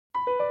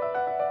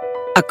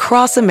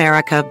Across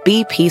America,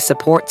 BP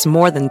supports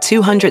more than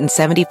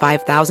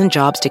 275,000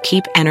 jobs to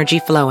keep energy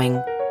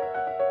flowing.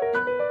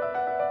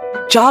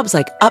 Jobs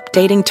like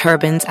updating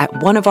turbines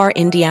at one of our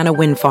Indiana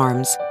wind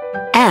farms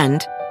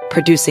and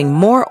producing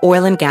more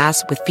oil and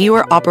gas with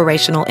fewer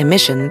operational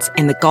emissions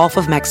in the Gulf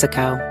of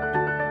Mexico.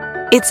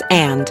 It's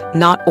and,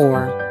 not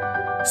or.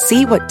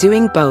 See what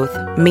doing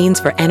both means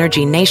for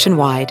energy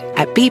nationwide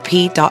at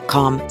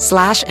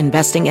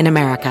bp.com/investing in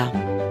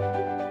America.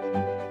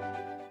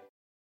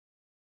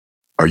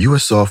 Are you a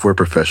software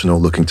professional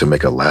looking to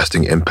make a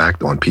lasting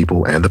impact on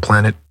people and the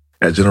planet?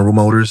 At General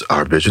Motors,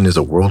 our vision is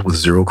a world with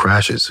zero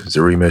crashes,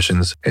 zero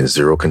emissions, and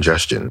zero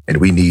congestion. And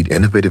we need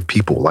innovative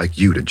people like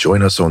you to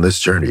join us on this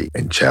journey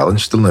and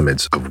challenge the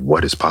limits of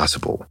what is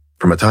possible.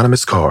 From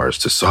autonomous cars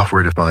to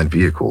software-defined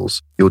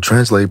vehicles, you'll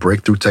translate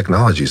breakthrough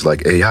technologies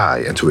like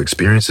AI into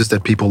experiences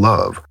that people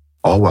love,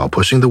 all while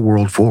pushing the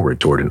world forward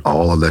toward an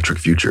all-electric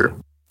future.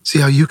 See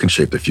how you can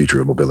shape the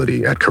future of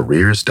mobility at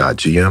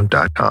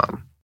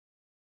careers.gm.com.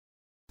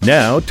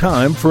 Now,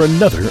 time for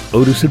another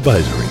Otis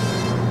Advisory.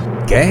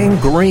 Gang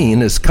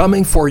Green is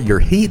coming for your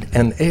heat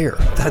and air.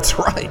 That's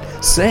right.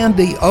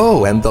 Sandy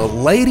O and the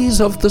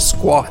ladies of the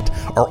squat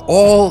are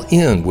all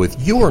in with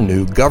your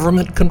new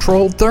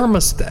government-controlled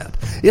thermostat.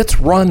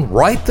 It's run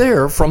right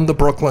there from the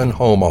Brooklyn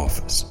home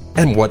office.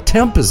 And what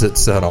temp is it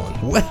set on?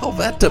 Well,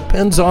 that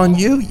depends on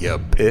you, you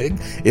pig.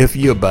 If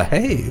you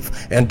behave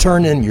and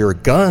turn in your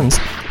guns,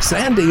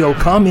 Sandy O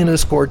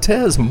Communist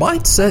Cortez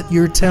might set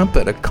your temp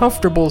at a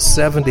comfortable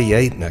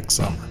 78 next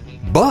summer.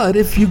 But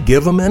if you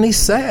give them any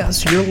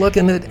sass, you're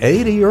looking at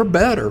 80 or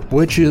better,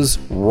 which is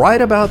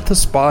right about the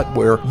spot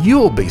where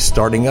you'll be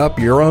starting up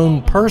your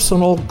own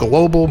personal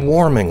global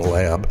warming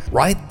lab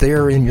right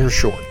there in your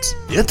shorts.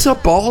 It's a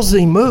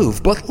ballsy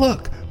move, but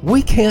look,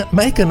 we can't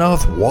make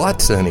enough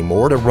watts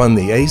anymore to run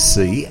the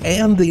AC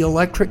and the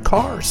electric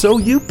car, so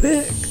you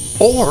pick.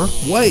 Or,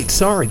 wait,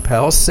 sorry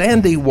pal,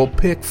 Sandy will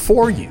pick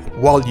for you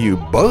while you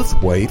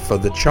both wait for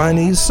the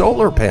Chinese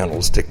solar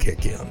panels to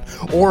kick in,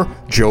 or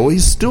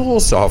Joey's stool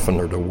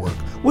softener to work,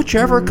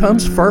 whichever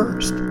comes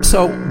first.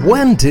 So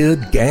when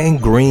did Gang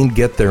Green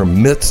get their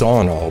mitts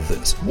on all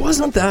this?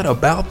 Wasn't that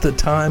about the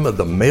time of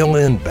the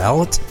mail-in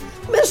ballots?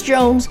 Miss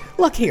Jones,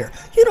 look here.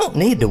 You don't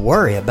need to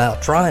worry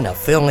about trying to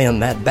fill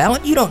in that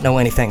ballot. You don't know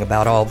anything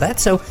about all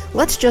that, so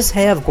let's just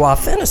have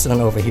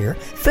Guafinison over here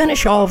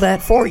finish all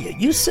that for you.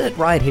 You sit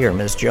right here,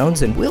 Miss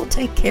Jones, and we'll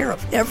take care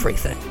of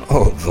everything.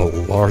 Oh, the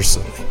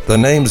larceny. The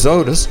name's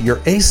Otis.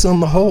 You're ace in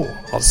the hole.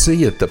 I'll see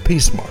you at the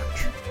Peace March.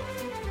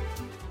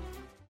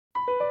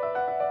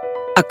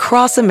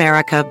 Across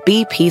America,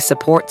 BP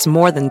supports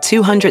more than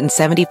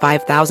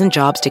 275,000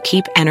 jobs to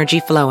keep energy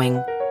flowing.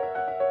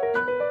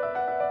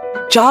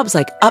 Jobs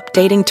like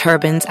updating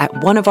turbines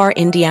at one of our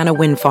Indiana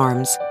wind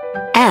farms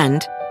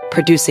and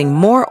producing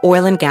more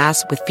oil and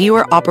gas with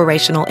fewer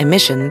operational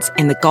emissions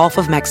in the Gulf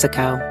of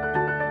Mexico.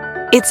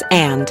 It's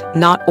and,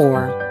 not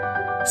or.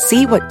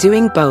 See what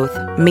doing both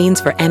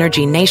means for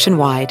energy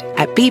nationwide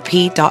at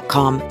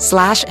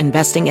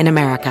bp.com/investing in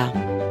America.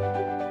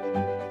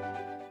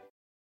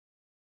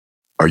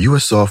 Are you a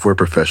software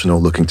professional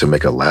looking to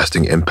make a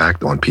lasting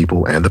impact on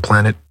people and the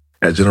planet?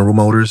 At General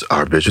Motors,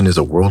 our vision is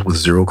a world with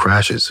zero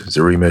crashes,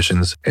 zero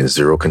emissions, and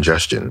zero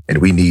congestion. And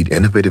we need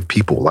innovative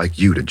people like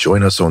you to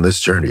join us on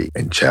this journey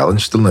and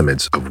challenge the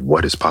limits of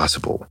what is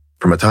possible.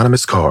 From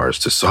autonomous cars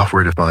to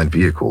software-defined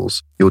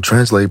vehicles, you'll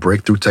translate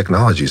breakthrough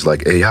technologies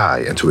like AI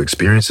into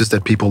experiences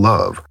that people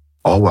love,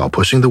 all while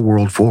pushing the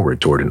world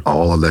forward toward an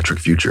all-electric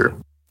future.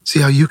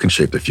 See how you can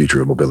shape the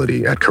future of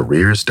mobility at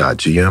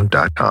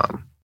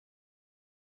careers.gm.com.